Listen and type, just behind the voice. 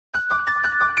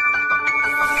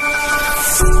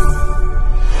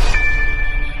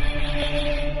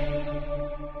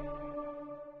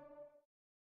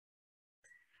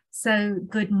So,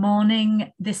 good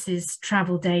morning. This is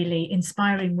Travel Daily,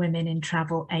 Inspiring Women in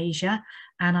Travel Asia,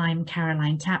 and I'm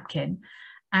Caroline Tapkin.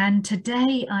 And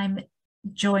today I'm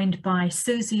joined by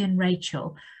Susie and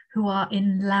Rachel, who are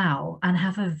in Laos and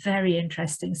have a very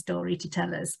interesting story to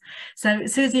tell us. So,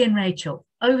 Susie and Rachel,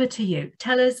 over to you.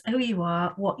 Tell us who you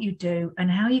are, what you do, and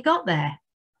how you got there.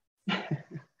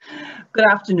 Good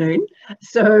afternoon.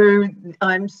 So,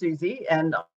 I'm Susie,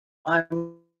 and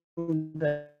I'm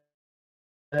the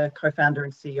co-founder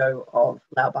and CEO of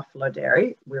Laos Buffalo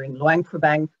Dairy. We're in Luang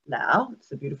Prabang, Laos.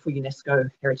 It's a beautiful UNESCO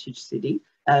heritage city.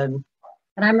 And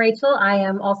I'm Rachel. I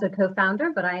am also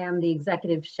co-founder, but I am the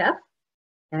executive chef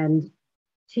and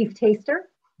chief taster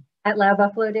at Laos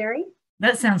Buffalo Dairy.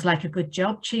 That sounds like a good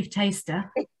job, chief taster.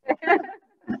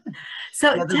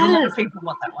 So yeah, tell a lot us, of people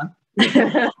want that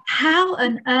one. how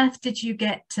on earth did you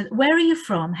get to, where are you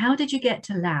from? How did you get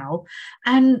to Laos?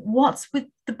 And what's with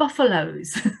the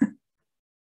buffaloes?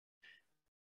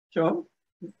 Sure.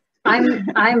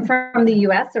 I'm from the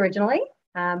US originally,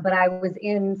 but I was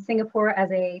in Singapore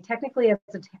as a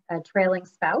trailing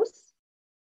spouse.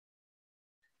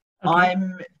 Okay.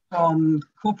 I'm from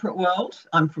corporate world.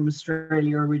 I'm from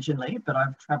Australia originally, but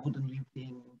I've travelled and lived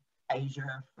in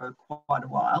Asia for quite a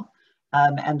while.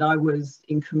 And I was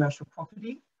in commercial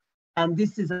property. And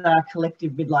this is a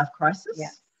collective midlife crisis.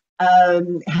 Yes.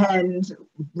 And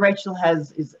Rachel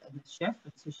is a chef,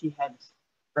 and so she had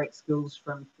great skills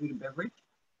from food and beverage.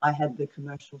 I had the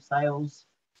commercial sales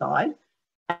side,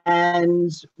 and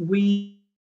we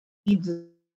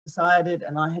decided,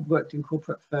 and I had worked in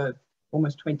corporate for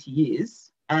almost 20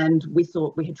 years, and we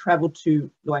thought we had travelled to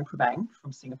Luang Prabang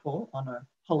from Singapore on a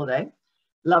holiday,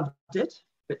 loved it,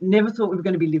 but never thought we were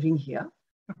going to be living here.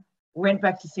 Went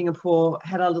back to Singapore,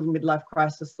 had our little midlife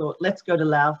crisis, thought, let's go to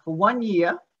Laos for 1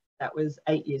 year. That was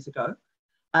 8 years ago.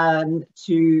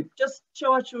 To just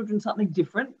show our children something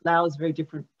different. Laos is a very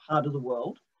different part of the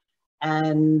world.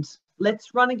 And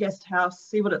let's run a guest house,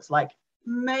 see what it's like.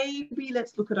 Maybe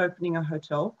let's look at opening a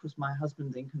hotel, because my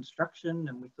husband's in construction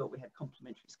and we thought we had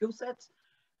complementary skill sets.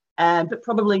 But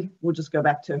probably we'll just go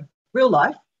back to real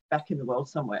life, back in the world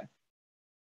somewhere.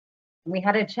 We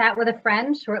had a chat with a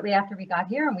friend shortly after we got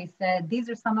here, and we said, these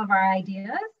are some of our ideas.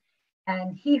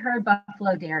 And he heard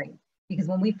Buffalo Dairy. Because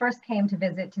when we first came to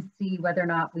visit to see whether or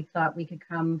not we thought we could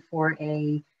come for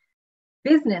a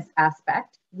business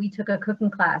aspect, we took a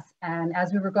cooking class. And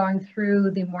as we were going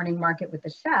through the morning market with the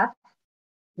chef,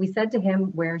 we said to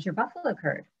him, where's your buffalo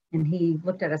curd? And he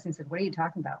looked at us and said, what are you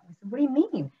talking about? We said, what do you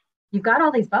mean? You've got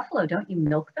all these buffalo, don't you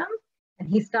milk them? And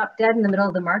he stopped dead in the middle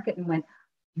of the market and went,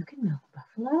 you can milk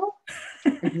buffalo?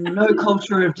 No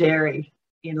culture of dairy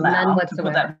in Laos, none whatsoever. to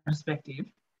put that in perspective.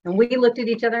 And we looked at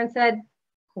each other and said,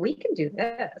 we can do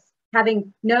this,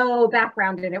 having no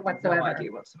background in it whatsoever. No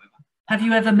idea whatsoever. Have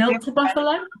you ever milked a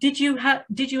buffalo? Did you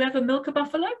ever milk a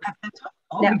buffalo?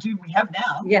 Oh, no. we have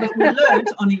now. Yeah. But we learned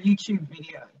on a YouTube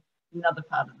video, another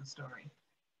part of the story.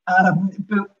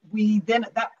 But we then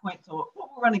at that point thought,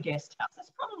 well, we'll run a guest house.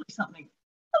 That's probably something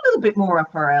a little bit more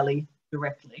up our alley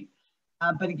directly.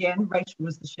 But again, Rachel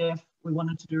was the chef. We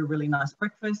wanted to do a really nice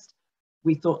breakfast.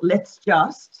 We thought, let's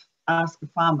just ask a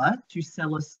farmer to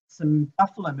sell us some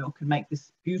buffalo milk and make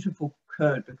this beautiful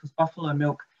curd, because buffalo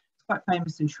milk is quite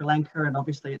famous in Sri Lanka, and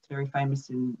obviously it's very famous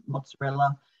in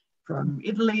mozzarella from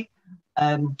Italy.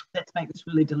 Let's make this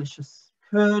really delicious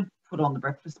curd, put on the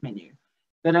breakfast menu.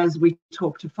 But as we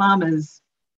talked to farmers,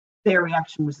 their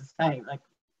reaction was the same, like,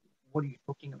 what are you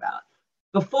talking about?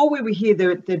 Before we were here,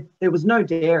 there was no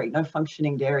dairy, no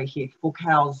functioning dairy here for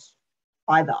cows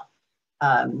either.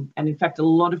 And in fact, a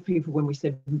lot of people, when we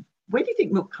said, where do you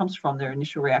think milk comes from? Their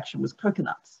initial reaction was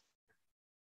coconuts.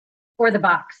 Or the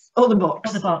box. Or the box.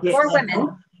 Or the box. Yes. Or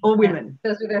women. Or women.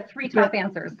 Those were their three top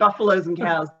answers. Buffaloes and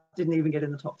cows didn't even get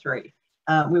in the top three.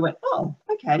 We went, oh,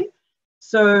 okay.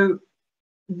 So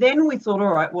then we thought,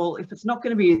 all right, well, if it's not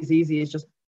going to be as easy as just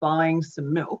buying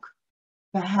some milk,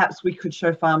 perhaps we could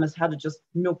show farmers how to just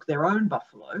milk their own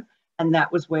buffalo. And that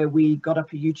was where we got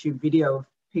up a YouTube video of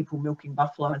people milking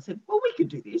buffalo and said, well, we could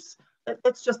do this.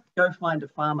 Let's just go find a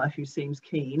farmer who seems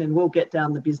keen and we'll get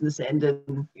down the business end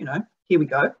and, here we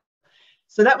go.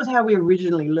 So that was how we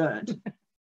originally learned.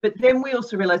 But then we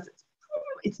also realized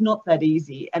it's not that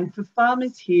easy. And for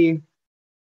farmers here,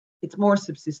 it's more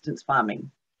subsistence farming.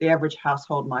 The average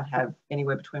household might have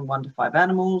anywhere between 1 to 5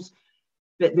 animals,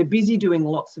 but they're busy doing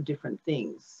lots of different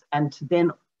things. And to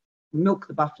then milk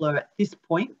the buffalo at this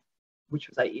point, which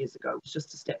was 8 years ago, was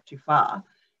just a step too far.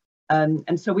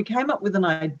 And so we came up with an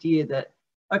idea that,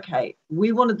 okay,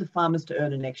 we wanted the farmers to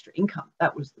earn an extra income.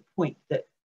 That was the point, that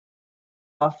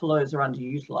buffaloes are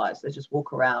underutilized. They just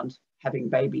walk around having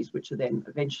babies, which are then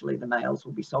eventually the males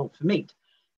will be sold for meat.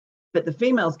 But the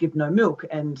females give no milk,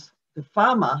 and the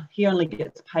farmer, he only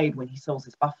gets paid when he sells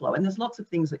his buffalo. And there's lots of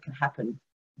things that can happen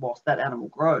whilst that animal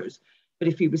grows. But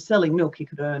if he was selling milk, he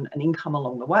could earn an income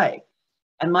along the way.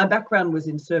 And my background was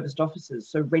in serviced offices,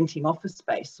 so renting office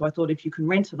space. So I thought, if you can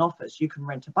rent an office, you can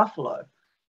rent a buffalo.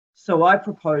 So I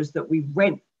proposed that we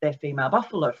rent their female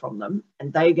buffalo from them,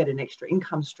 and they get an extra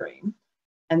income stream.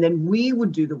 And then we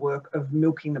would do the work of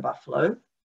milking the buffalo,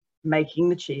 making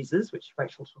the cheeses, which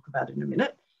Rachel will talk about in a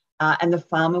minute. And the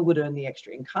farmer would earn the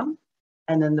extra income.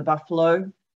 And then the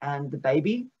buffalo and the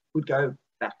baby would go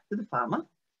back to the farmer.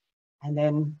 And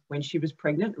then when she was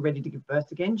pregnant, ready to give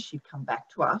birth again, she'd come back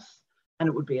to us, and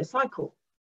it would be a cycle.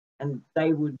 And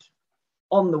they would,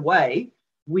 on the way,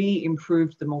 we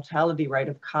improved the mortality rate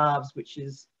of calves, which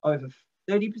is over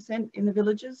 30% in the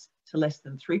villages, to less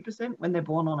than 3% when they're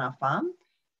born on our farm.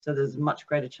 So there's a much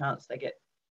greater chance they get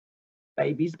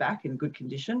babies back in good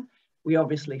condition. We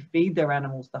obviously feed their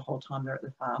animals the whole time they're at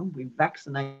the farm. We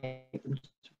vaccinate them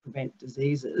to prevent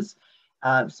diseases.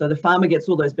 So the farmer gets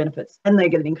all those benefits, and they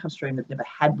get an income stream they've never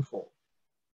had before.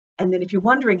 And then if you're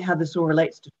wondering how this all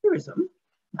relates to tourism,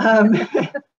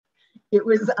 it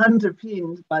was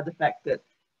underpinned by the fact that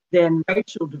then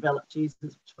Rachel developed cheeses,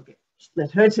 which I'll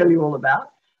let her tell you all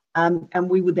about. And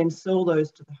we would then sell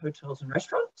those to the hotels and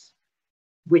restaurants,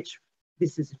 which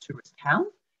this is a tourist town.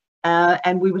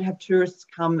 And we would have tourists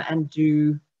come and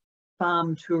do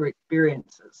farm tour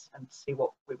experiences and see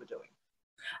what we were doing.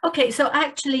 Okay, so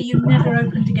actually you never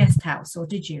opened a guest house, or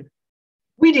did you?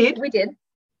 We did. We did.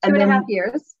 Two and a half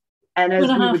years. And as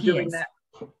we were doing that,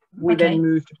 we then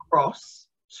moved across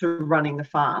to running the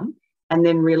farm, and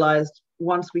then realised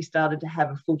once we started to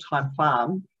have a full-time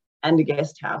farm and a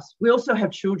guest house, we also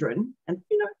have children, and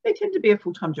they tend to be a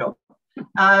full-time job,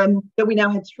 that we now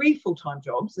had 3 full-time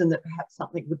jobs, and that perhaps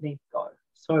something would need to go.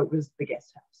 So it was the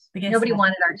guest house. Nobody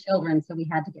wanted our children, so we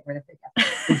had to get rid of the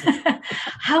guest house.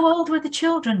 How old were the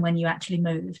children when you actually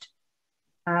moved?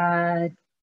 10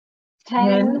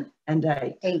 and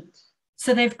 8.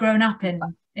 So they've grown up in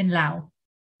Laos?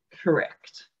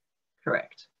 Correct.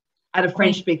 At a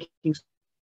French-speaking.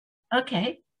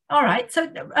 Okay. All right. So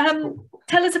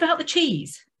tell us about the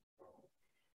cheese.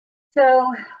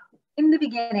 So in the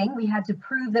beginning, we had to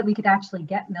prove that we could actually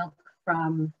get milk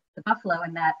from the buffalo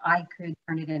and that I could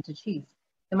turn it into cheese.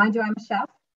 So mind you, I'm a chef,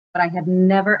 but I had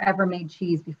never, ever made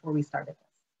cheese before we started this.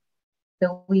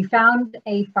 So we found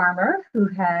a farmer who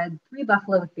had 3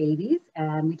 buffalo with babies,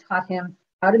 and we taught him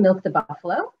how to milk the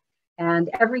buffalo. And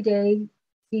every day,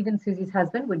 Steve, Susie's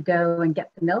husband, would go and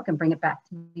get the milk and bring it back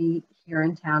to me here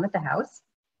in town at the house.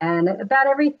 And about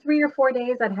every 3 or 4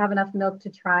 days, I'd have enough milk to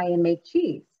try and make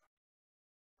cheese.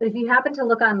 But if you happen to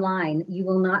look online, you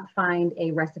will not find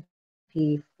a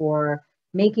recipe for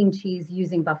making cheese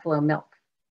using buffalo milk,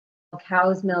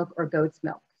 cow's milk, or goat's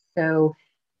milk. So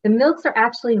the milks are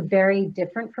actually very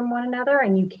different from one another,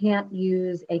 and you can't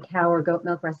use a cow or goat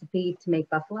milk recipe to make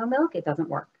buffalo milk. It doesn't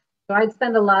work. So I'd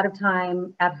spend a lot of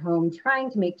time at home trying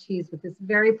to make cheese with this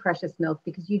very precious milk,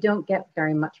 because you don't get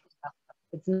very much from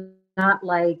buffalo. It's not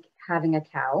like having a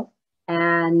cow.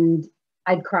 And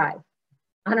I'd cry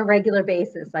on a regular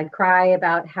basis. I'd cry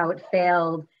about how it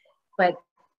failed, but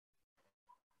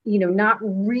not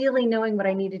really knowing what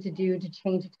I needed to do to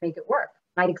change it to make it work.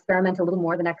 I'd experiment a little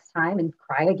more the next time and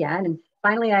cry again. And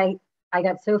finally, I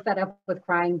got so fed up with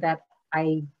crying that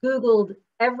I Googled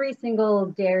every single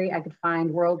dairy I could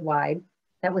find worldwide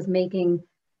that was making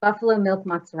buffalo milk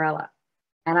mozzarella.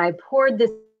 And I poured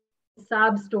this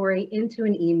sob story into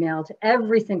an email to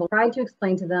every single, tried to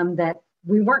explain to them that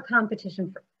we weren't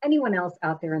competition for anyone else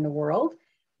out there in the world.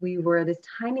 We were this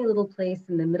tiny little place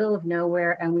in the middle of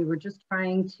nowhere, and we were just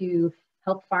trying to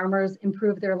help farmers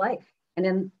improve their life. And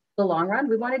in the long run,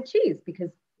 we wanted cheese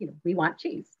because, we want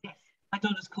cheese. Yes. My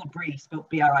daughter's called Brie, spelled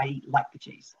B-R-I-E, like the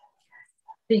cheese.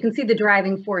 So you can see the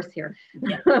driving force here.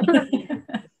 Yeah.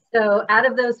 So out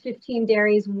of those 15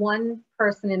 dairies, one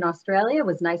person in Australia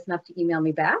was nice enough to email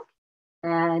me back.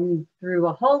 And through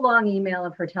a whole long email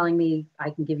of her telling me,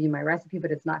 I can give you my recipe,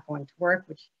 but it's not going to work,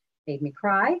 which made me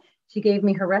cry. She gave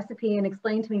me her recipe and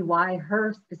explained to me why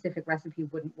her specific recipe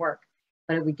wouldn't work,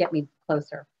 but it would get me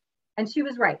closer. And she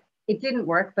was right. It didn't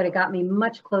work, but it got me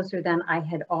much closer than I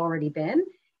had already been.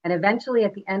 And eventually,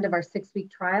 at the end of our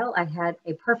 6-week trial, I had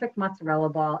a perfect mozzarella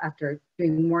ball after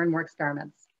doing more and more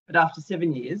experiments. But after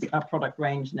 7 years, our product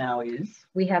range now is?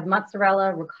 We have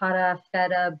mozzarella, ricotta,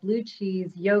 feta, blue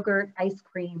cheese, yogurt, ice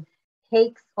cream,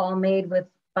 cakes, all made with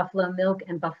buffalo milk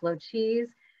and buffalo cheese.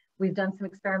 We've done some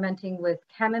experimenting with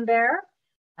camembert,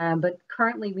 but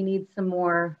currently we need some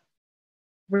more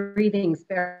breathing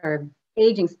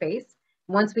aging space.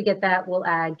 Once we get that, we'll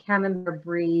add Camembert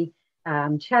Brie,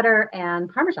 cheddar,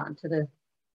 and Parmesan to the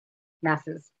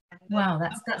masses. Wow,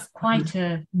 that's quite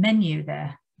a menu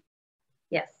there.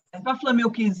 Yes. And buffalo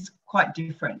milk is quite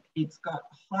different. It's got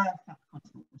higher fat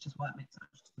content, which is why it makes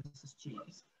such delicious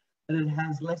cheese, but it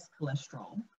has less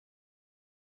cholesterol.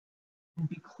 And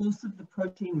because of the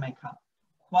protein makeup,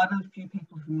 quite a few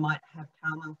people who might have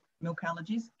cow milk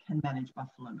allergies can manage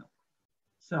buffalo milk.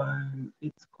 So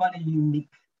it's quite a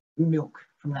unique milk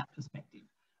from that perspective.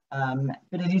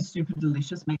 But it is super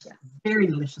delicious, makes very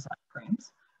delicious ice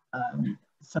creams.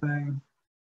 So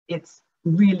it's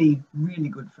really, really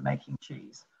good for making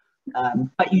cheese.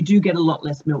 But you do get a lot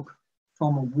less milk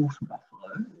from a water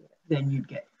buffalo than you'd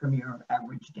get from your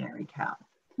average dairy cow.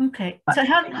 Okay. So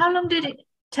how long did it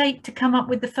take to come up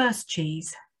with the first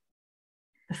cheese?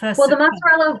 Well, the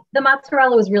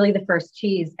mozzarella was really the first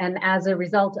cheese. And as a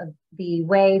result of the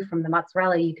whey from the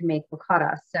mozzarella, you can make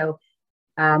ricotta. So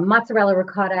mozzarella,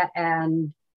 ricotta,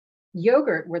 and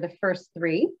yogurt were the first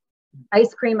three.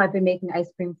 Ice cream, I've been making ice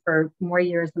cream for more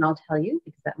years than I'll tell you,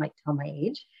 because that might tell my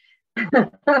age. So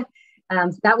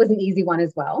that was an easy one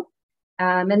as well.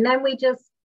 And then we just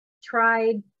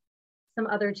tried some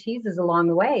other cheeses along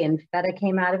the way, and feta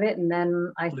came out of it. And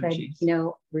then I said, cheese. You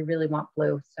know, we really want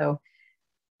blue. So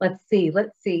let's see.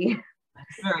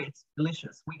 It's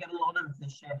delicious. We get a lot of the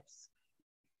chefs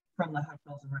from the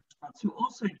hotels and restaurants who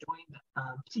also joined,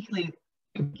 particularly at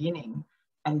the beginning,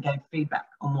 and gave feedback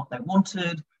on what they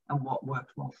wanted and what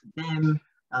worked well for them.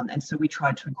 And so we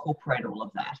tried to incorporate all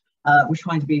of that. We're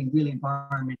trying to be really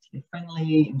environmentally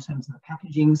friendly in terms of the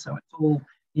packaging. So it's all,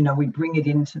 you know, we bring it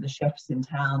into the chefs in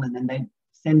town, and then they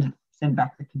send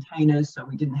back the containers. So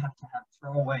we didn't have to have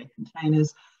throwaway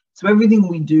containers. So everything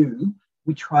we do,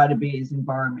 we try to be as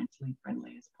environmentally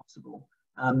friendly as possible.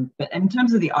 But in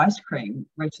terms of the ice cream,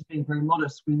 Rachel's being very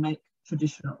modest. We make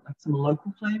traditional, like some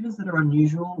local flavors that are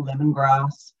unusual: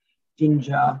 lemongrass,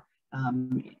 ginger,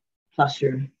 plus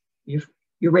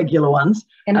your regular ones.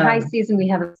 In high season, we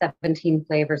have 17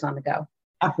 flavors on the go.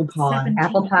 Apple pie. 17.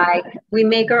 Apple pie. We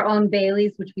make our own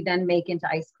Baileys, which we then make into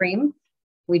ice cream.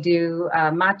 We do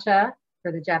matcha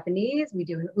for the Japanese. We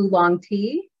do an oolong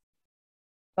tea,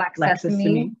 black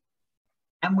sesame.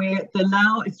 And the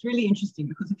Lao, it's really interesting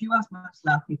because if you ask most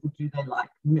Lao people, do they like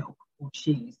milk or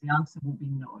cheese? The answer will be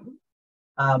no.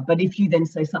 But if you then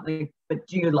say something, but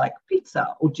do you like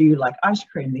pizza or do you like ice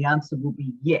cream? The answer will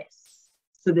be yes.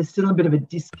 So there's still a bit of a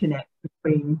disconnect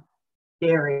between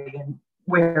dairy and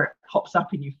where it pops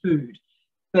up in your food.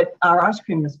 But our ice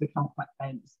cream has become quite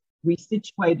famous. We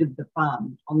situated the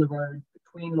farm on the road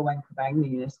between Luang Prabang, the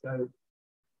UNESCO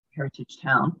heritage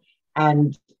town,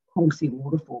 and Kongsi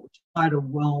Waterfall, which is quite a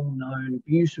well-known,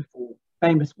 beautiful,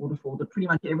 famous waterfall that pretty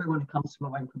much everyone who comes to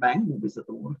Luang Prabang will visit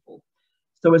the waterfall.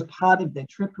 So as part of their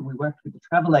trip, and we worked with the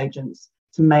travel agents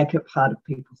to make it part of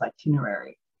people's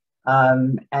itinerary.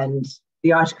 And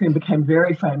the ice cream became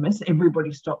very famous.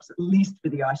 Everybody stops at least for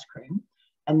the ice cream.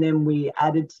 And then we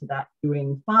added to that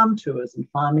doing farm tours and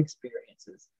farm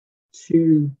experiences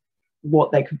to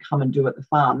what they could come and do at the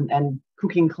farm, and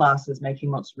cooking classes, making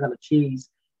mozzarella cheese.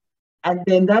 And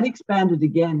then that expanded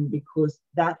again because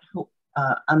that helped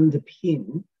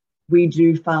underpin, we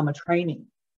do farmer training.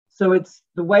 So it's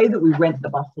the way that we rent the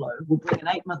buffalo. We'll bring an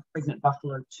 8-month pregnant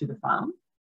buffalo to the farm.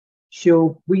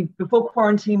 Before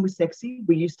quarantine was sexy,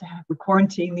 we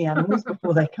quarantine the animals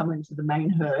before they come into the main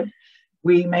herd.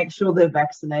 We make sure they're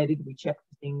vaccinated. We check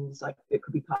for things like that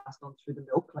could be passed on through the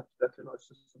milk, like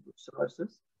tuberculosis and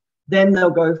brucellosis. Then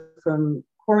they'll go from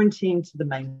quarantine to the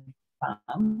main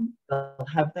farm. They'll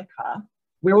have their calf.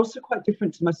 We're also quite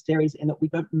different to most dairies in that we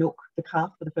don't milk the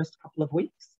calf for the first couple of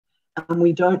weeks, and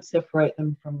we don't separate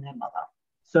them from their mother.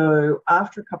 So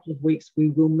after a couple of weeks,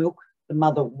 we will milk the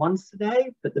mother once a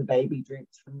day, but the baby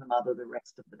drinks from the mother the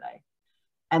rest of the day.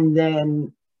 And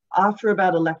then after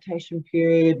about a lactation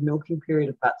period, milking period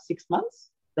of about 6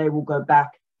 months, they will go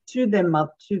back to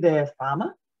their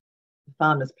farmer. The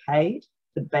farmer's paid.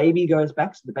 The baby goes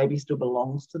back, so the baby still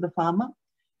belongs to the farmer.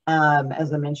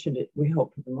 As I mentioned, we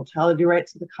helped with the mortality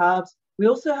rates of the calves. We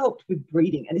also helped with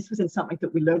breeding, and this was in something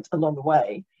that we learned along the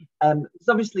way. Because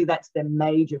obviously that's their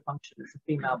major function as a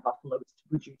female buffalo, is to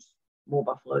produce more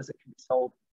buffaloes that can be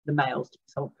sold, the males to be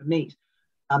sold for meat.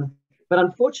 But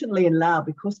unfortunately in Laos,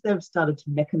 because they've started to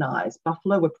mechanize,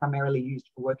 buffalo were primarily used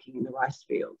for working in the rice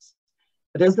fields.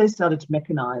 But as they started to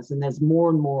mechanize, and there's more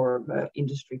and more of an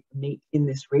industry for meat in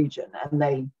this region, and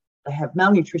they have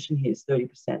malnutrition here is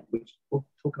 30%, which we'll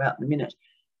talk about in a minute.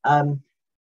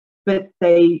 But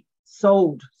they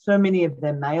sold so many of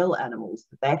their male animals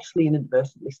that they actually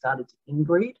inadvertently started to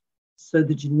inbreed. So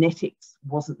the genetics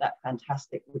wasn't that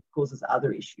fantastic, which causes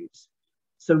other issues.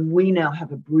 So we now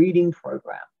have a breeding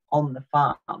program on the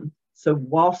farm. So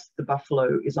whilst the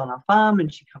buffalo is on our farm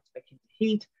and she comes back into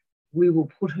heat, we will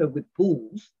put her with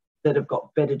bulls that have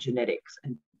got better genetics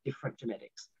and different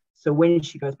genetics. So when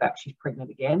she goes back, she's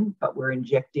pregnant again, but we're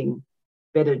injecting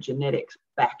better genetics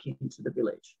back into the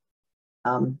village.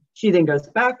 She then goes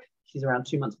back, she's around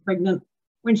 2 months pregnant.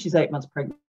 When she's 8 months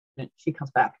pregnant, she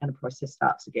comes back and the process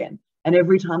starts again. And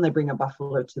every time they bring a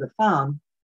buffalo to the farm,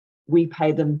 we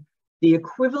pay them the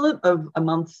equivalent of a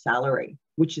month's salary,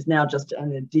 which is now just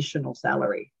an additional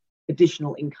salary,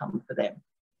 additional income for them,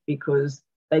 because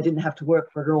they didn't have to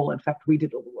work for it at all. In fact, we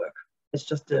did all the work. It's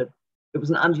just it was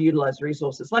an underutilized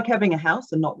resource. It's like having a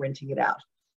house and not renting it out.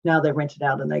 Now they rent it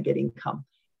out and they get income.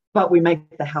 But we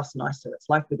make the house nicer. It's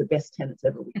like we're the best tenants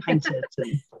ever. We paint it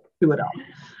and do it up.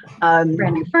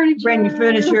 Brand new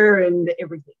furniture and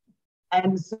everything.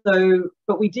 And so,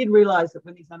 but we did realize that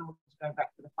when these animals go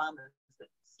back to the farmers, that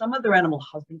some of their animal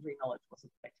husbandry knowledge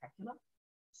wasn't spectacular.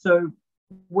 So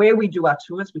where we do our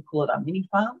tours, we call it our mini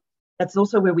farm. That's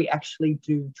also where we actually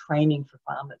do training for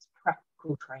farmers,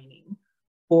 practical training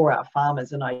for our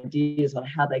farmers and ideas on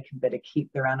how they can better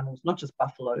keep their animals, not just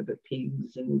buffalo, but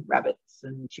pigs and rabbits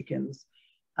and chickens,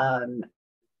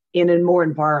 in a more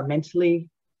environmentally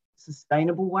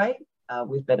sustainable way,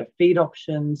 with better feed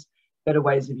options, better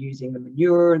ways of using the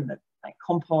manure and the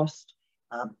compost,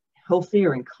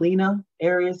 healthier and cleaner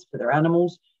areas for their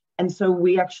animals. And so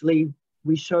we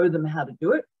show them how to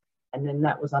do it. And then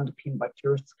that was underpinned by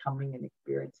tourists coming and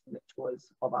experiencing the tours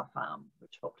of our farm,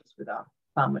 which helped us with our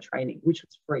farmer training, which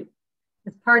was free.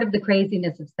 As part of the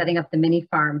craziness of setting up the mini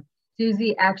farm,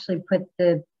 Susie actually put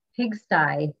the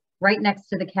pigsty right next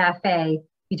to the cafe,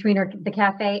 between the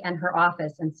cafe and her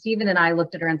office. And Stephen and I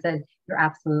looked at her and said, "You're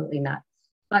absolutely nuts."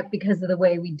 But because of the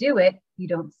way we do it, you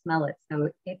don't smell it.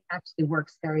 So it actually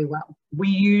works very well. We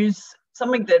use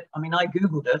something that, I mean, I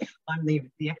Googled it. I'm the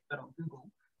expert on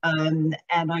Google. And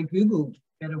I Googled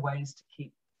better ways to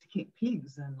keep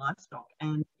pigs and livestock,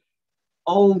 and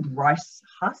old rice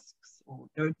husks or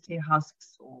dirty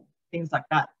husks or things like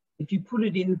that. If you put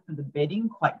it in for the bedding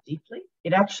quite deeply,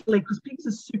 it actually, because pigs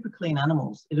are super clean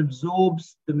animals, it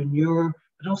absorbs the manure,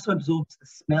 but also absorbs the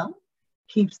smell,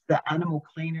 keeps the animal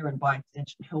cleaner and by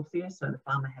extension healthier, so the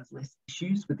farmer has less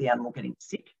issues with the animal getting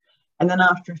sick. And then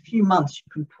after a few months, you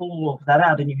can pull all of that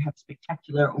out and you have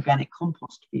spectacular organic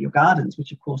compost for your gardens,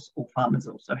 which of course all farmers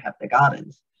also have their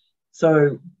gardens.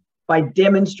 So by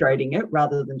demonstrating it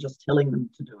rather than just telling them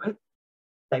to do it,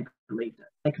 they believed it.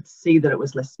 They could see that it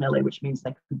was less smelly, which means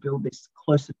they could build this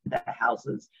closer to their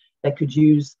houses.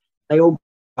 They all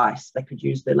rice. They could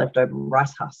use their leftover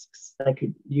rice husks. They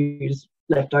could use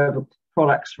leftover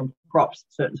products from crops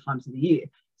at certain times of the year.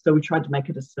 So we tried to make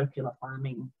it a circular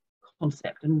farming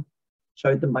concept and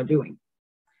showed them by doing.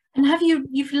 And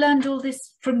you've learned all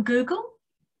this from Google?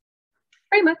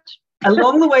 Pretty much.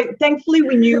 Along the way, thankfully,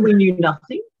 we knew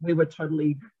nothing. We were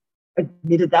totally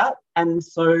admitted that. And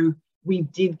so we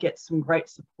did get some great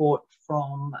support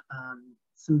from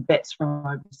some vets from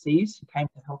overseas who came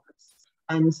to help us,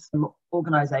 and some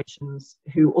organisations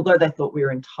who, although they thought we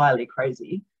were entirely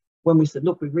crazy, when we said,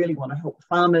 look, we really want to help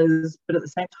farmers, but at the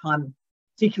same time,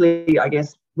 particularly, I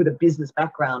guess, with a business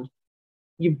background,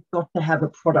 you've got to have a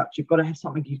product. You've got to have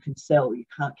something you can sell. You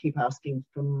can't keep asking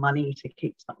for money to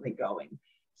keep something going.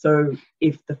 So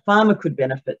if the farmer could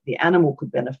benefit, the animal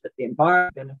could benefit, the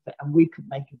environment could benefit, and we could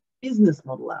make a business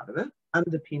model out of it,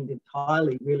 underpinned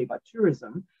entirely really by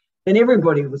tourism, then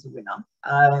everybody was a winner.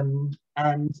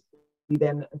 And we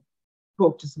then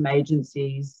talked to some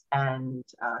agencies and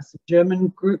some German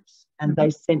groups, and they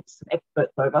sent some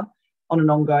experts over on an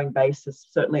ongoing basis,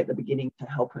 certainly at the beginning, to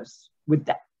help us with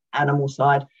that animal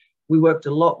side. We worked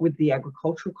a lot with the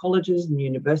agricultural colleges and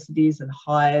universities and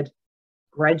hired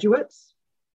graduates,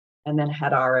 and then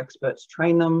had our experts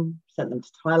train them, sent them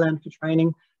to Thailand for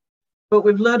training. But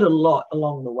we've learned a lot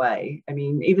along the way. I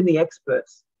mean, even the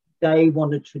experts, they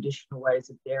wanted traditional ways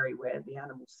of dairy where the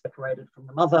animal's separated from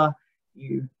the mother,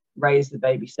 you raise the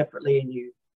baby separately, and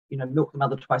you milk the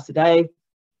mother twice a day.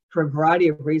 For a variety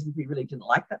of reasons, we really didn't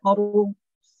like that model.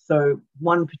 So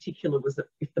one particular was that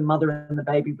if the mother and the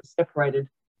baby were separated,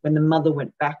 when the mother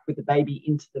went back with the baby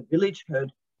into the village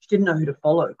herd, she didn't know who to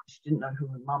follow because she didn't know who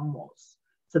her mum was.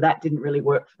 So that didn't really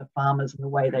work for the farmers and the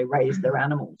way they raised their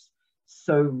animals.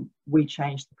 So we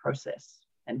changed the process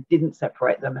and didn't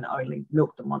separate them and only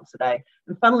milked them once a day.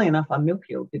 And funnily enough, our milk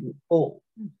yield didn't fall.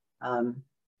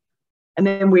 And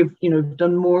then we've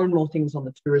done more and more things on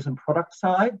the tourism product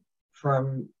side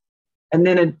and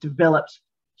then it developed.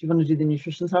 Do you want to do the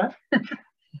nutrition side?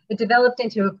 It developed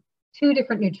into 2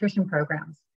 different nutrition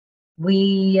programs.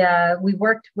 We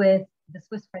worked with the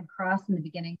Swiss Red Cross in the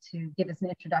beginning to give us an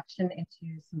introduction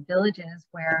into some villages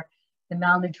where the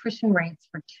malnutrition rates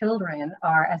for children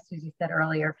are, as Susie said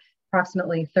earlier,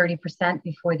 approximately 30%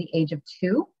 before the age of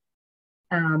 2.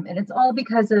 And it's all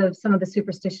because of some of the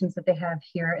superstitions that they have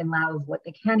here in Laos, what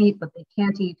they can eat, what they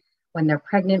can't eat, when they're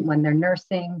pregnant, when they're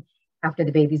nursing, after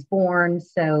the baby's born.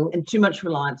 And too much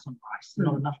reliance on rice,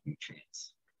 not enough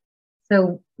nutrients.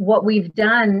 So what we've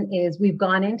done is we've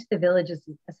gone into the villages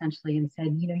essentially and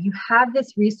said, you have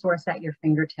this resource at your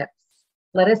fingertips.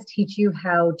 Let us teach you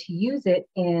how to use it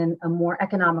in a more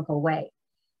economical way.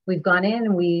 We've gone in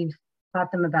and we've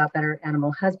taught them about better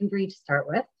animal husbandry to start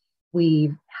with.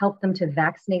 We've helped them to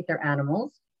vaccinate their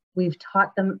animals. We've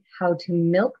taught them how to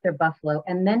milk their buffalo,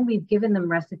 and then we've given them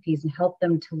recipes and helped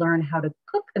them to learn how to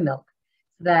cook the milk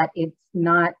so that it's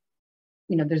not,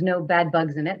 there's no bad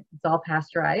bugs in it. It's all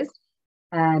pasteurized.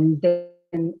 And they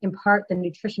can impart the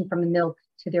nutrition from the milk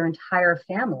to their entire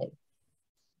family.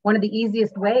 One of the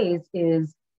easiest ways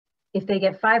is if they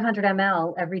get 500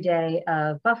 ml every day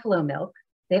of buffalo milk,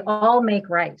 they all make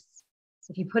rice.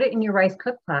 So if you put it in your rice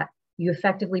cook pot, you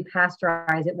effectively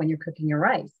pasteurize it when you're cooking your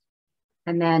rice.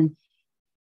 And then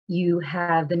you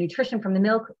have the nutrition from the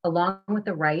milk along with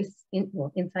the rice,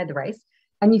 inside the rice,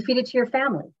 and you feed it to your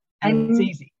family. And it's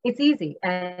easy. It's easy.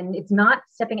 And it's not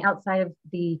stepping outside of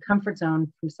the comfort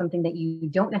zone from something that you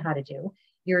don't know how to do.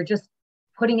 You're just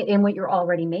putting it in what you're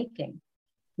already making.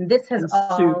 This has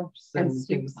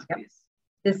things like this.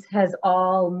 This has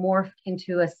all morphed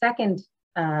into a second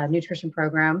nutrition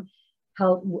program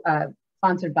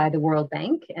sponsored by the World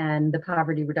Bank and the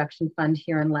Poverty Reduction Fund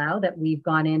here in Laos, that we've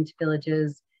gone into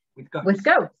villages with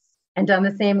goats and done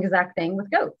the same exact thing with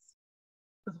goats.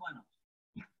 Because why not?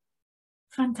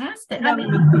 Fantastic.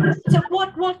 So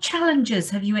what challenges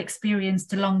have you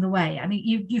experienced along the way? I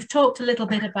mean, you've talked a little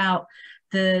bit about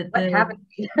what haven't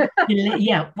you?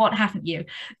 Yeah, what haven't you?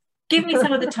 Give me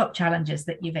some of the top challenges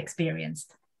that you've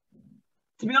experienced.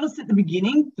 To be honest, at the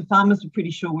beginning, the farmers were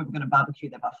pretty sure we were going to barbecue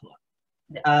their buffalo.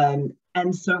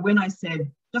 And so when I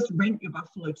said, just rent your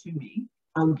buffalo to me,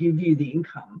 I'll give you the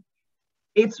income,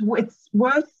 it's worth,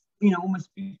 almost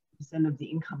 50% of the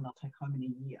income they'll take home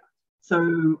in a year.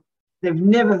 So they've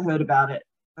never heard about it.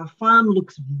 Our farm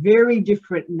looks very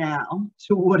different now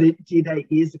to what it did 8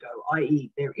 years ago,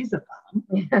 i.e. there is a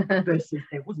farm versus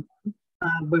there wasn't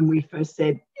one. When we first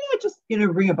said, just,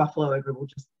 bring a buffalo over, we'll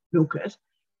just milk it.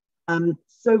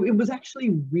 So it was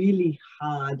actually really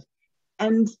hard.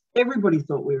 And everybody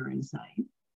thought we were insane.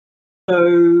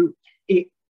 So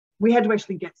we had to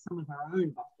actually get some of our own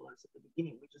buffaloes at the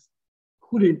beginning. We just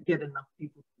couldn't get enough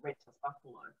people to rent us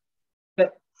buffalo.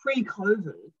 But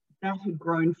pre-COVID, that had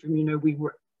grown from,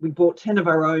 we bought 10 of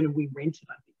our own and we rented,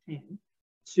 I think, 10,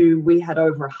 to we had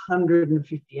over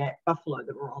 158 buffalo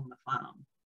that were on the farm.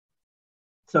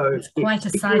 So it's quite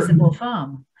a sizable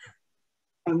farm.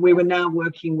 And we were now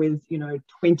working with,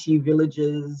 20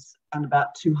 villages and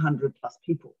about 200 plus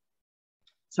people.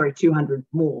 Sorry, 200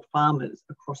 more farmers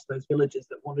across those villages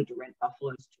that wanted to rent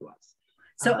buffaloes to us.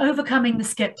 So overcoming the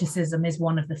skepticism is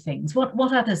one of the things. What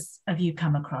others have you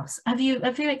come across? Have you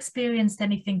experienced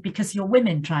anything because you're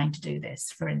women trying to do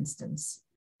this, for instance?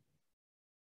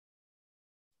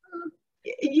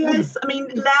 Yes, I mean,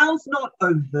 Laos not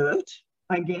overt,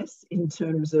 I guess, in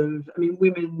terms of,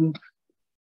 women,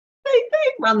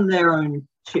 they run their own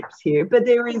ships here, but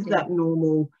there is that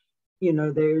normal,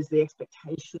 there's the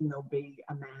expectation there'll be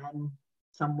a man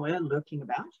somewhere lurking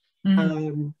about.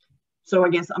 So I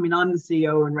guess, I'm the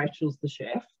CEO and Rachel's the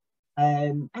chef.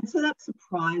 And so that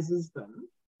surprises them.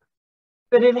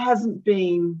 But it hasn't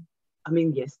been,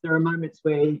 yes, there are moments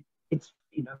where it's,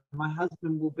 my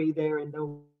husband will be there and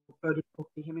they'll go to talk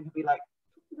to him and he'll be like,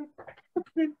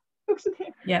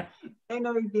 yeah, they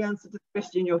know the answer to the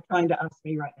question you're trying to ask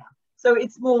me right now. So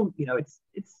it's more,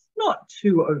 it's not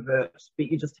too overt,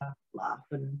 but you just have to laugh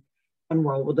and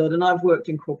roll with it. And I've worked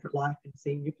in corporate life in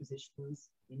senior positions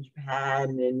in Japan,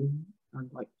 and I'm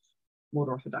like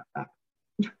water off a duck back.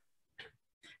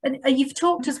 And you've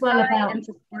talked as well about.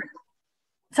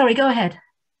 Sorry, go ahead.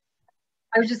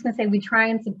 I was just going to say, we try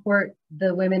and support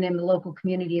the women in the local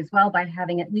community as well by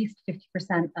having at least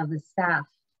 50% of the staff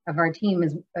of our team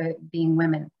as being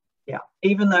women. Yeah,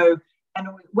 even though, and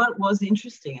what was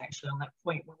interesting actually on that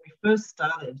point, when we first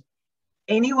started,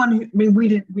 anyone who, we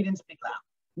didn't speak loud.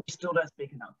 We still don't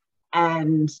speak enough.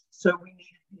 And so we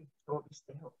needed people to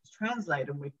obviously help us translate,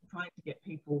 and we're trying to get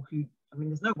people who,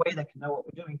 there's no way they can know what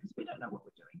we're doing because we don't know what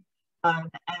we're doing.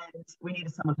 And we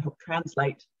needed someone to help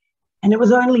translate. And it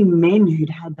was only men who'd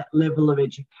had that level of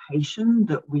education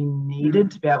that we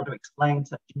needed to be able to explain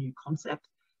such a new concept.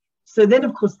 So then,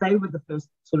 of course, they were the first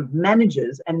sort of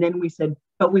managers. And then we said,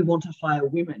 but we want to hire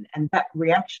women. And that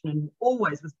reaction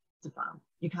always was, it's a farm.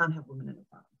 You can't have women in a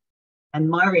farm. And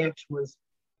my reaction was,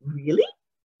 really?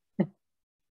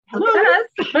 Hello?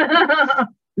 Yes.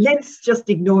 Let's just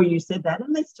ignore you said that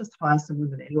and let's just hire some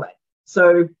women anyway.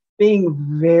 So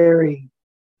being very,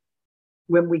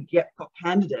 when we got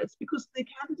candidates, because the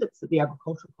candidates at the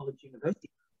Agricultural College University,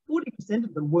 40%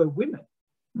 of them were women.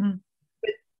 Mm.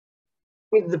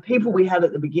 With the people we had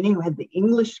at the beginning who had the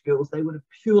English skills, they would have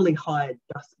purely hired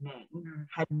just men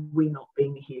had we not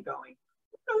been here going,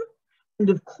 no. And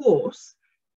of course,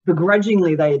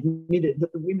 begrudgingly, they admitted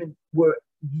that the women were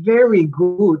very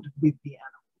good with the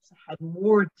animals, had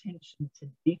more attention to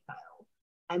detail,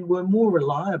 and were more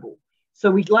reliable. So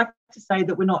we'd like to say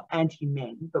that we're not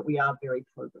anti-men, but we are very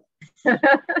pro-girls.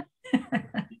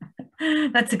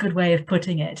 That's a good way of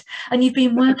putting it. And you've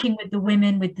been working with the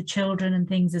women, with the children and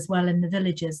things as well in the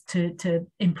villages to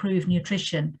improve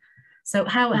nutrition. So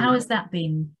how has that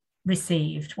been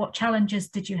received? What challenges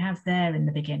did you have there in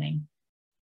the beginning?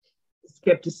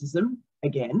 Skepticism,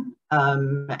 again,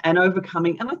 and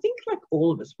overcoming. And I think like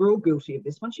all of us, we're all guilty of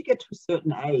this. Once you get to a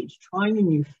certain age, trying a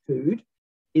new food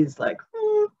is like,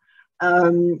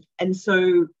 and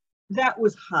so that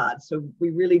was hard. So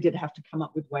we really did have to come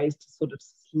up with ways to sort of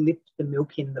slip the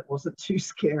milk in that wasn't too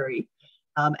scary.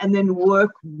 And then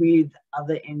work with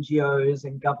other NGOs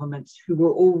and governments who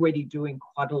were already doing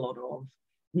quite a lot of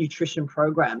nutrition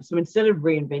programs. So instead of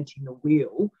reinventing the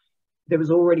wheel, there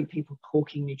was already people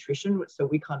talking nutrition. So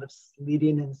we kind of slid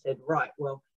in and said, right,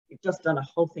 well, you've just done a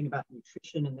whole thing about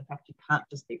nutrition and the fact you can't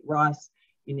just eat rice,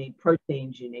 you need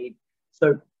proteins, you need,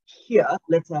 so here,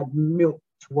 let's add milk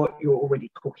to what you're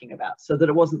already talking about so that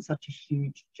it wasn't such a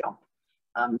huge jump.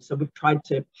 So we've tried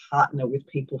to partner with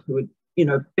people who are, you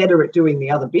know, better at doing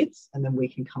the other bits, and then we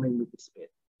can come in with this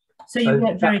bit. So you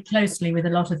work very closely with a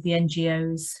lot of the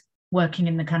NGOs working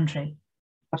in the country.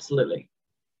 Absolutely.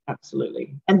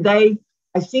 Absolutely. And they,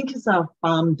 I think as our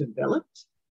farm developed,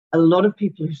 a lot of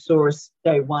people who saw us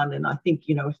day one, and I think,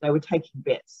 you know, if they were taking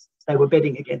bets, they were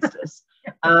betting against us.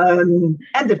 And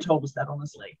they've told us that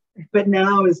honestly. But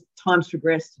now as times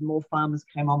progressed and more farmers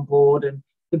came on board and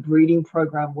the breeding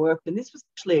program worked, and this was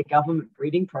actually a government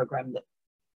breeding program that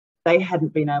they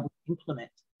hadn't been able to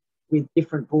implement with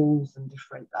different bulls and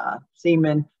different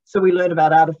semen. So we learned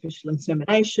about artificial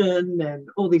insemination and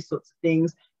all these sorts of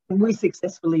things. And we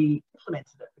successfully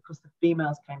implemented it because the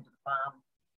females came to the farm.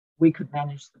 We could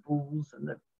manage the bulls and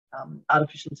the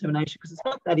artificial insemination because it's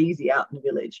not that easy out in the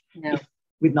village. No.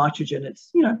 With nitrogen, it's,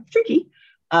 you know, tricky.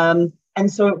 And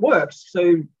so it works.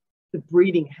 So the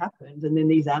breeding happened, and then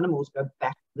these animals go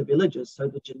back to the villages. So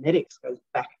the genetics goes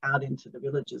back out into the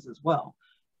villages as well.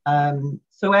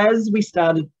 So as we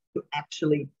started to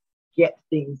actually get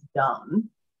things done,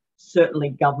 certainly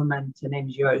government and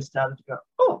NGOs started to go,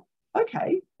 oh,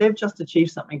 okay, they've just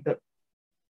achieved something that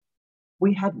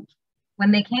we hadn't.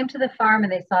 When they came to the farm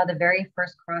and they saw the very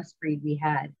first crossbreed we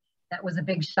had, that was a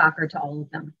big shocker to all of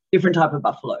them. Different type of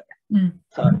buffalo. Mm.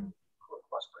 So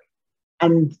crossbreed.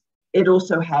 And it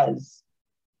also has,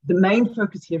 the main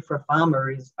focus here for a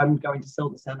farmer is, I'm going to sell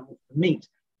this animal for meat.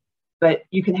 But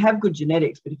you can have good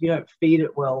genetics, but if you don't feed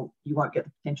it well, you won't get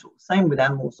the potential. Same with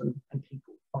animals and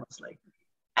people, honestly.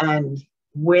 And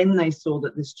when they saw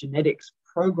that this genetics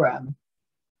program,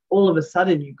 all of a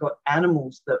sudden you got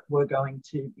animals that were going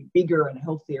to be bigger and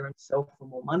healthier and sell for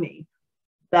more money.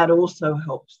 That also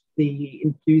helps the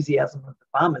enthusiasm of the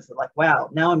farmers. They're like, wow,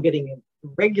 now I'm getting a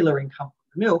regular income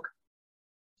from the milk,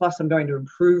 plus I'm going to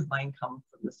improve my income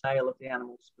from the sale of the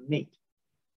animals for meat.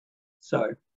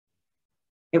 So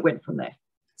it went from there.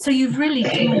 So you've really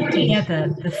joined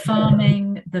together the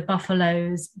farming, the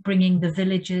buffaloes, bringing the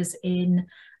villagers in,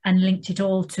 and linked it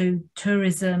all to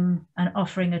tourism and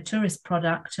offering a tourist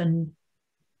product and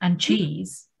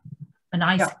cheese and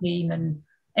ice cream and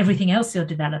everything else you're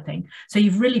developing. So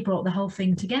you've really brought the whole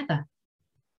thing together.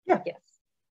 Yeah. Yes.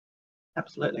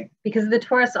 Absolutely. Because the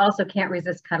tourists also can't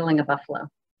resist cuddling a buffalo.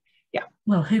 Yeah.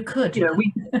 Well, who could? You know,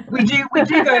 we do go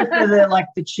for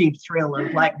the cheap thrill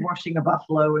of like washing a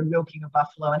buffalo and milking a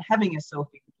buffalo and having a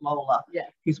selfie with Lola,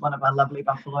 who's one of our lovely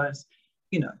buffaloes.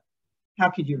 You know, how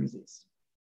could you resist?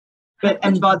 But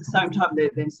and by the same time, they're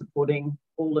then supporting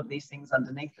all of these things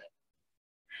underneath it.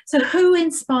 So who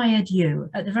inspired you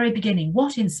at the very beginning?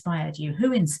 What inspired you?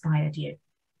 Who inspired you?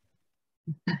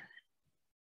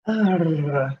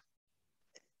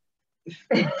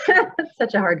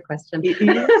 Such a hard question. It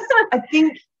is. I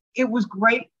think it was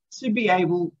great to be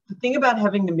able, the thing about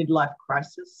having the midlife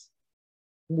crisis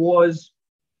was,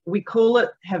 we call it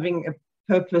having a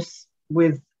purpose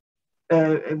with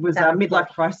it was a midlife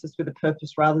crisis with a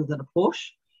purpose rather than a Porsche,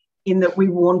 in that we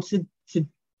wanted to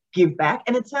give back.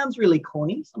 And it sounds really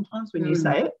corny sometimes when you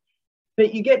say it,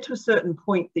 but you get to a certain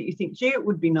point that you think, gee, it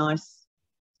would be nice,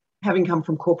 having come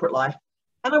from corporate life.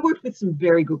 And I worked with some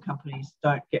very good companies,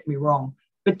 don't get me wrong,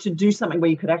 but to do something where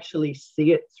you could actually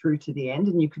see it through to the end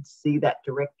and you could see that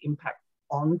direct impact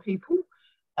on people.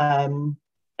 And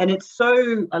it's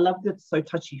so, I love that it's so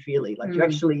touchy-feely. Like you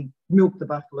actually milk the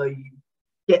buffalo, you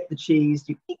get the cheese,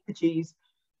 you eat the cheese.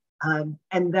 And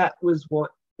that was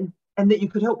what, and that you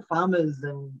could help farmers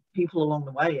and people along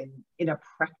the way in a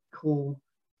practical,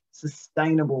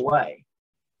 sustainable way.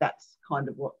 That's kind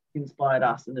of what inspired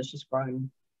us, and it's just grown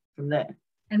from there.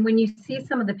 And when you see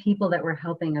some of the people that we're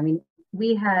helping, I mean,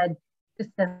 we had,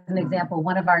 just as an example,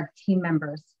 one of our team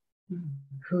members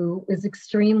who is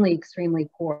extremely, extremely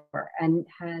poor and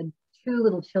had 2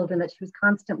 little children that she was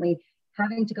constantly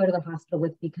having to go to the hospital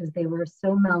with because they were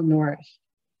so malnourished.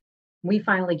 We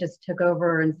finally just took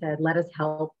over and said, let us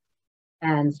help,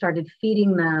 and started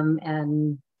feeding them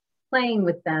and playing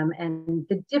with them. And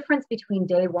the difference between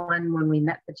day one when we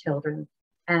met the children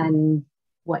and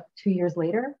what, 2 years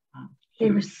later, they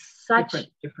were such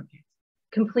different kids.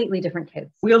 Completely different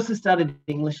kids. We also started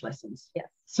English lessons. Yes.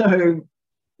 So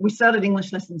we started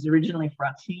English lessons originally for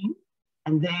our team,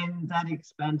 and then that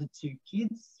expanded to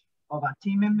kids of our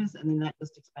team members, and then that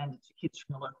just expanded to kids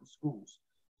from the local schools.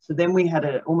 So then we had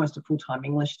almost a full-time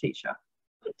English teacher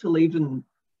till even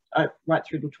right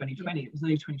through to 2020. It was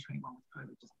only 2021 with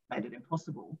COVID just made it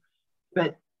impossible.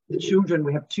 But the children,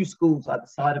 we have 2 schools either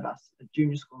side of us, a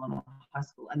junior school and a high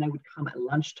school, and they would come at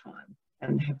lunchtime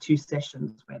and have 2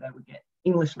 sessions where they would get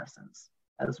English lessons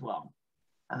as well.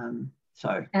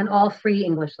 And all free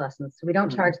English lessons. So we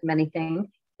don't charge them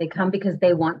anything. They come because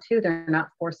they want to. They're not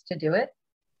forced to do it.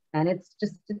 And it's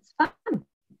fun.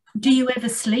 Do you ever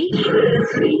sleep?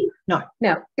 No.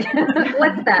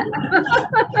 What's that?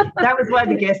 That was why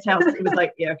the guest house, it was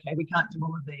like, yeah, okay, we can't do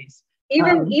all of these.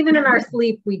 Even in our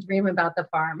sleep, we dream about the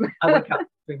farm. I wake up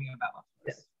dreaming about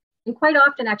this. And quite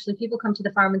often, actually, people come to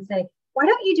the farm and say, why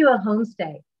don't you do a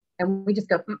homestay? And we just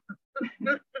go,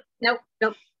 nope.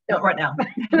 Not right now.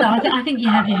 No, I think you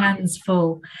have your hands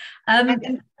full.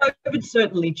 And COVID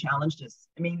certainly challenged us.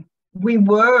 I mean, we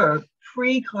were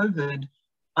pre-COVID,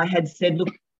 I had said,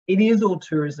 look, it is all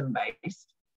tourism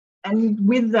based. And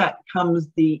with that comes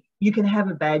you can have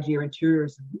a bad year in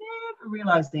tourism, never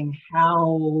realizing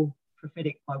how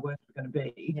prophetic my work was going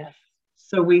to be. Yes.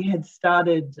 So we had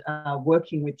started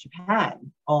working with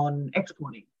Japan on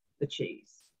exporting the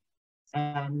cheese.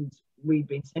 And we'd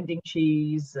been sending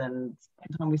cheese, and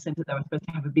every time we sent it, they were supposed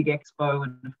to have a big expo.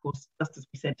 And of course, just as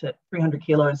we sent it, 300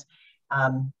 kilos,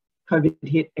 COVID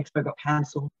hit, expo got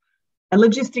cancelled. And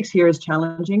logistics here is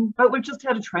challenging, but we've just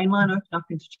had a train line open up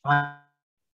into China.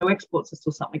 So exports are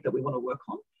still something that we want to work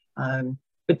on.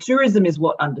 But tourism is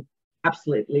what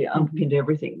absolutely underpinned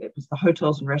everything. It was the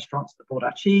hotels and restaurants that bought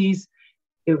our cheese.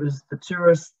 It was the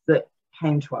tourists that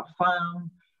came to our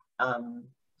farm.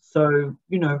 So,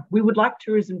 we would like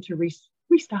tourism to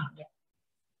restart.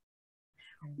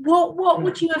 What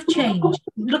would you have changed?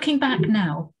 Looking back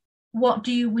now, what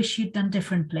do you wish you'd done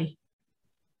differently?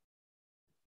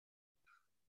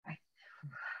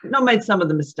 Not made some of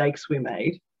the mistakes we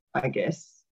made, I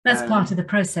guess. That's part of the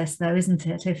process, though, isn't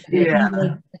it? If you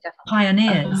were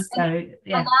pioneers. So,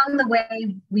 yeah. Along the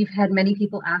way, we've had many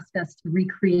people ask us to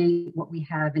recreate what we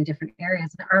have in different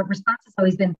areas. And our response has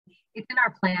always been, it's in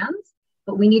our plans,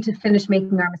 but we need to finish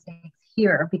making our mistakes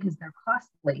here because they're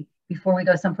costly before we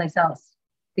go someplace else,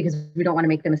 because we don't want to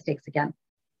make the mistakes again.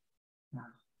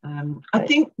 I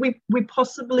think we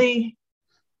possibly,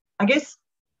 I guess,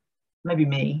 maybe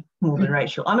me more than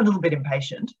Rachel, I'm a little bit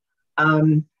impatient.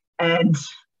 And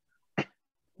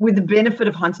with the benefit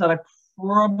of hindsight, I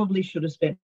probably should have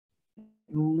spent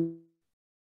more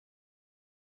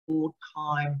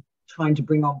time trying to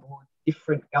bring on board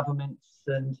different governments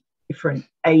and different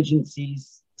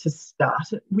agencies to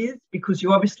start it with, because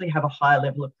you obviously have a higher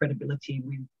level of credibility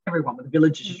with everyone, with the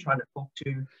villagers you're trying to talk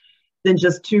to, than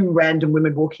just 2 random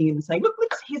women walking in and saying, look,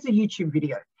 here's a YouTube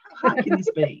video. How hard can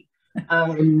this be?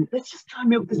 Let's just try and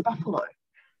milk this buffalo.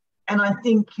 And I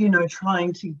think,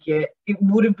 trying to it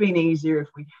would have been easier if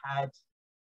we had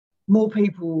more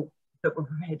people that were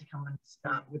prepared to come and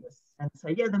start with us and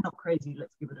say, yeah, they're not crazy,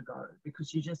 let's give it a go.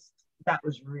 Because that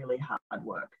was really hard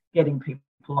work, getting people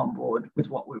on board with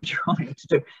what we were trying to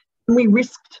do. And we've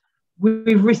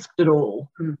risked it all.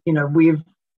 We've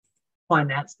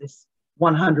financed this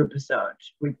 100%.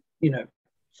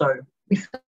 So we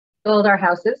sold our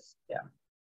houses. Yeah.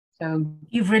 So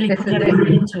you've really put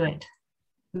everything into it.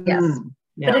 Yes.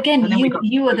 But again,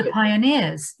 you are the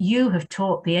pioneers. You have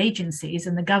taught the agencies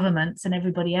and the governments and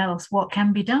everybody else what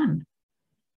can be done.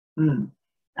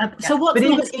 So what's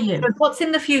next for you? What's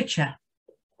in the future?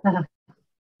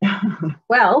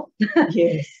 Well,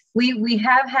 yes, we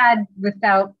have had,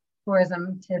 without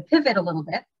tourism, to pivot a little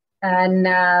bit. And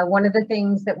one of the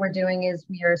things that we're doing is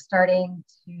we're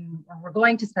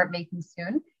going to start making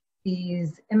soon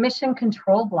these emission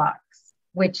control blocks,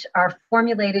 which are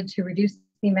formulated to reduce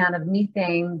the amount of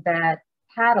methane that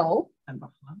cattle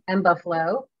and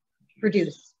buffalo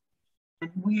produce.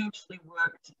 And we actually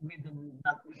worked with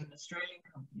an Australian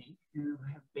company who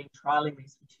have been trialling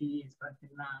these for 2 years, both in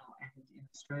Laos and in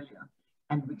Australia,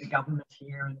 and with the government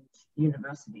here and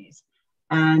universities.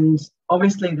 And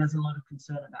obviously there's a lot of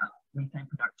concern about methane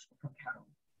production from cattle.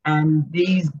 And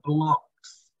these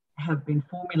blocks have been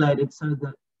formulated so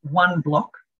that one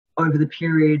block over the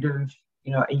period of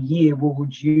a year will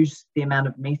reduce the amount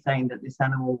of methane that this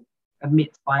animal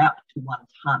emits by up to 1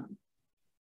 ton.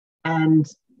 And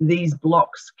these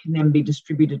blocks can then be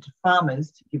distributed to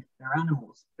farmers to give to their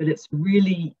animals. But it's a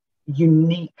really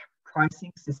unique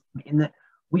pricing system in that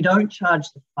we don't charge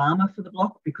the farmer for the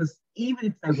block, because even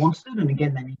if they wanted it, and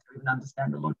again, they need to even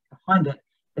understand the logic behind it,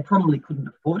 they probably couldn't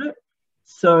afford it.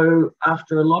 So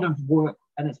after a lot of work,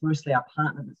 and it's mostly our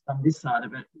partner that's done this side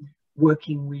of it,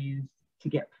 working with to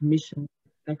get permission,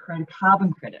 they create a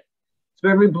carbon credit. So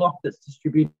every block that's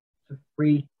distributed for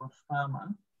free to a farmer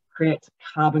creates a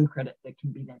carbon credit that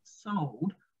can be then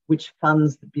sold, which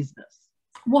funds the business.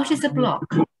 What is a block?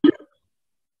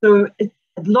 So a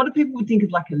lot of people would think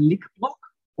of like a lick block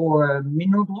or a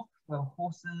mineral block for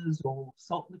horses, or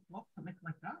salt lick block, something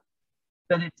like that.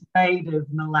 But it's made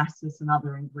of molasses and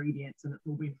other ingredients, and it's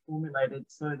all been formulated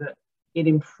so that it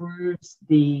improves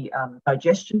the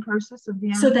digestion process of the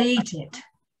animal. So they eat it?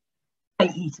 They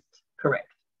eat it, correct.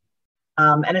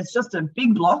 And it's just a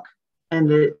big block,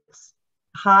 and it's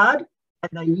hard,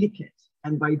 and they lick it.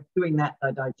 And by doing that,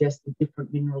 they digest the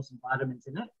different minerals and vitamins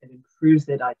in it. It improves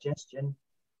their digestion,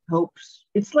 helps.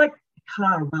 It's like a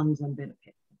car runs on better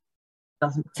petrol.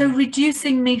 So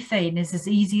reducing methane is as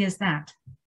easy as that?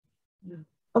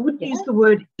 I wouldn't use the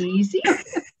word easy,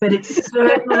 but it's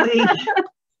certainly,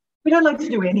 we don't like to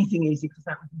do anything easy because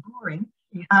that would be boring.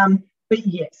 But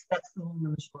yes, that's the long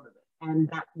and the short of it. And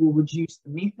that will reduce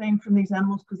the methane from these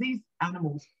animals, because these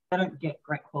animals, they don't get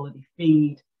great quality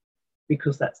feed,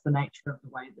 because that's the nature of the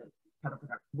way that cattle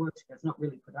production works. It's not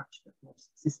really production, it's more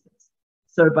subsistence.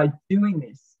 So by doing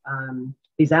this,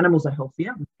 these animals are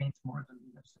healthier, which means more of them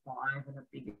survive and are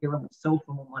bigger and will sell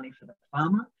for more money for the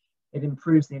farmer. It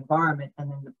improves the environment,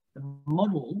 and then the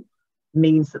model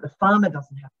means that the farmer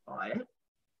doesn't have to buy it,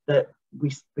 that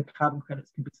the carbon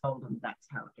credits can be sold, and that's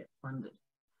how it gets funded.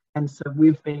 And so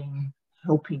we've been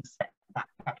helping set that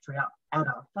factory up at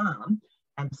our farm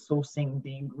and sourcing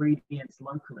the ingredients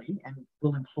locally, and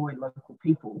will employ local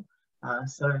people.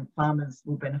 So farmers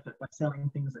will benefit by selling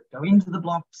things that go into the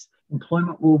blocks.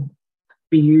 Employment will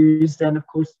be used, and of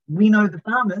course we know the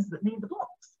farmers that need the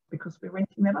blocks because we're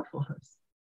renting their buffaloes.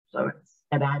 So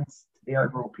it adds to the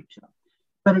overall picture,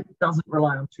 but it doesn't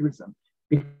rely on tourism,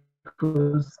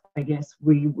 because I guess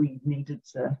we needed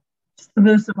to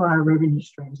diversify our revenue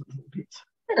streams a little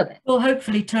bit. Well,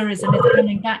 hopefully tourism is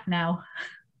coming back now.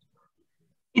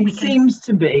 It seems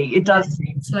to be. It does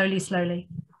seem slowly.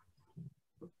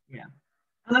 Yeah,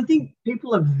 and I think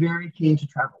people are very keen to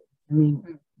travel. I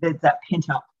mean, there's that pent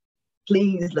up,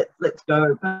 please let's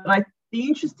go. But the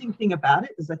interesting thing about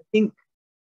it is, I think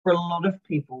for a lot of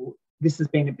people, this has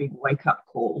been a big wake up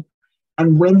call.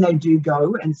 And when they do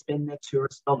go and spend their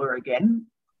tourist dollar again,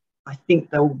 I think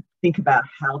they'll think about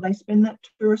how they spend that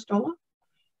tourist dollar.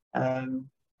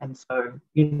 And so,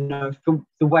 for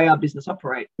the way our business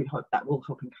operates, we hope that will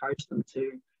help encourage them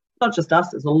to, not just us,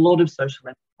 there's a lot of social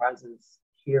enterprises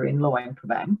here in Luang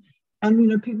Prabang.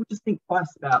 And, people just think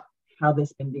twice about how they're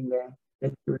spending their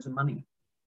tourism money.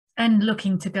 And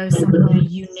looking to go somewhere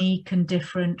unique and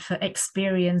different for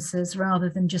experiences, rather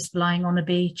than just lying on a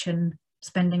beach and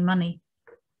spending money.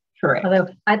 Correct. Although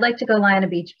I'd like to go lie on a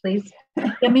beach, please.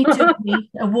 Yeah, me too.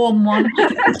 A warm one.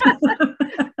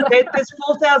 There's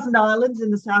 4,000 islands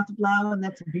in the south of Laos, and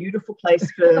that's a beautiful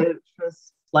place for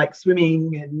like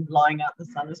swimming and lying out in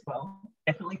the sun as well.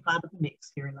 Definitely part of the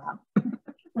mix here in Laos.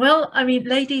 Well, I mean,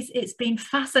 ladies, it's been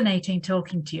fascinating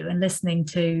talking to you and listening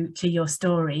to your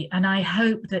story. And I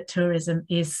hope that tourism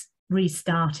is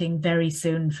restarting very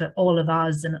soon for all of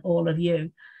us and all of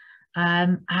you.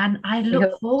 And I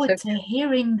look forward to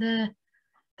hearing the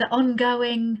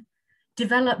ongoing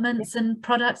developments and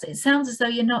products. It sounds as though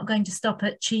you're not going to stop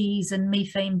at cheese and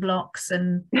methane blocks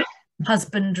and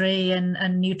husbandry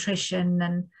and nutrition.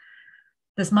 And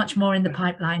There's much more in the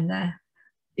pipeline there.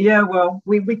 Yeah, well,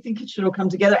 we think it should all come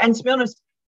together. And to be honest,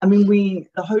 I mean,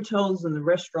 the hotels and the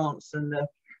restaurants and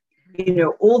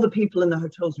all the people in the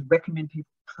hotels who recommend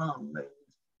people come.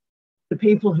 The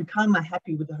people who come are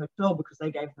happy with the hotel because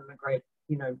they gave them a great,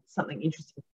 something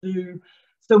interesting to do.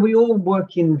 So we all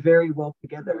work in very well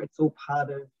together. It's all part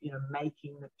of,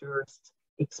 making the tourist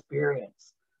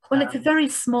experience. Well, it's a very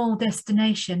small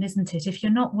destination, isn't it? If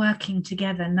you're not working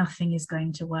together, nothing is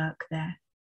going to work there.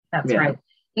 That's right.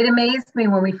 It amazed me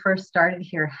when we first started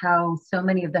here how so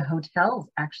many of the hotels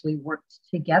actually worked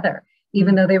together,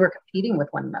 even though they were competing with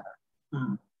one another.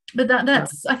 Mm. But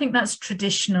I think that's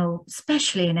traditional,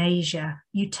 especially in Asia.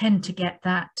 You tend to get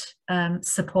that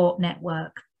support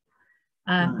network.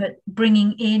 But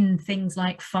bringing in things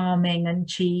like farming and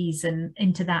cheese and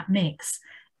into that mix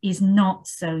is not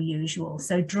so usual.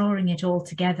 So drawing it all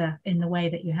together in the way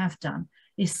that you have done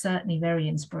is certainly very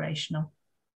inspirational.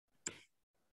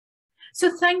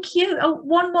 So thank you. Oh,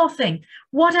 one more thing.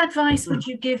 What advice would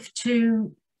you give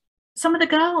to some of the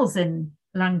girls in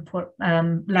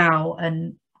Laos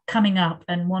and coming up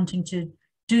and wanting to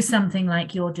do something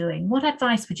like you're doing? What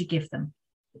advice would you give them?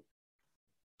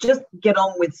 Just get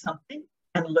on with something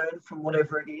and learn from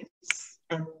whatever it is.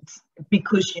 And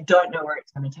because you don't know where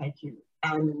it's going to take you.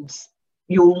 And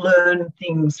you'll learn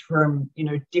things from,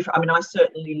 different. I mean, I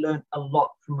certainly learned a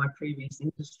lot from my previous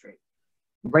industry.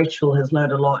 Rachel has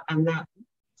learned a lot, and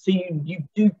so you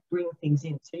do bring things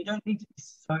in. So you don't need to be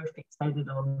so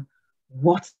fixated on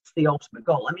what's the ultimate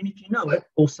goal. I mean, if you know it,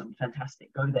 awesome,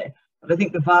 fantastic, go there. But I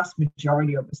think the vast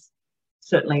majority of us,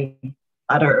 certainly,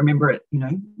 I don't remember it,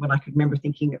 when I could remember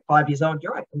thinking at 5 years old,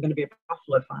 you're right, I'm going to be a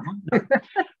buffalo farmer. No.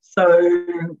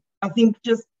 So I think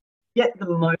just get the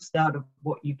most out of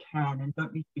what you can and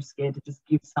don't be too scared to just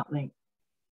give something.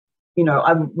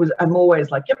 I'm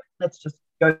always like, yep, let's just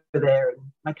go there. And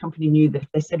my company knew that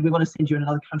if they said, we want to send you in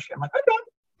another country, I'm like, okay.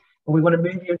 Or we want to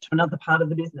move you to another part of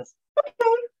the business. Okay.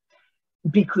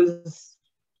 Because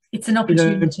it's an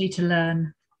opportunity to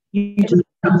learn. You just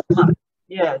don't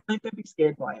be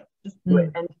scared by it. Just do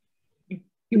it. And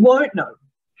you won't know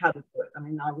how to do it. I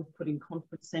mean, I was put in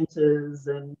conference centers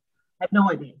and had no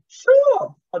idea.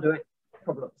 Sure, I'll do it.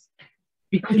 Problems.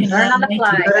 Because learn on the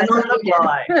fly. Learn on the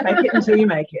fly. Make it until you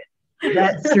make it.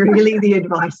 That's really the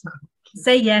advice.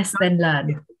 Say yes, then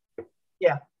learn.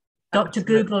 Yeah. Dr.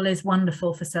 Google is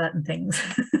wonderful for certain things.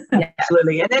 Yeah,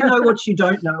 absolutely. And then know what you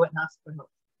don't know and ask for help.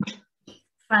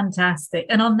 Fantastic.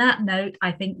 And on that note,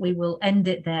 I think we will end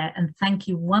it there. And thank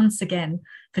you once again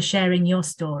for sharing your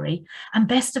story. And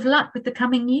best of luck with the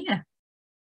coming year.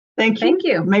 Thank you. Thank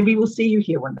you. Maybe we'll see you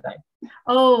here one day.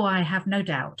 Oh, I have no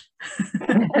doubt.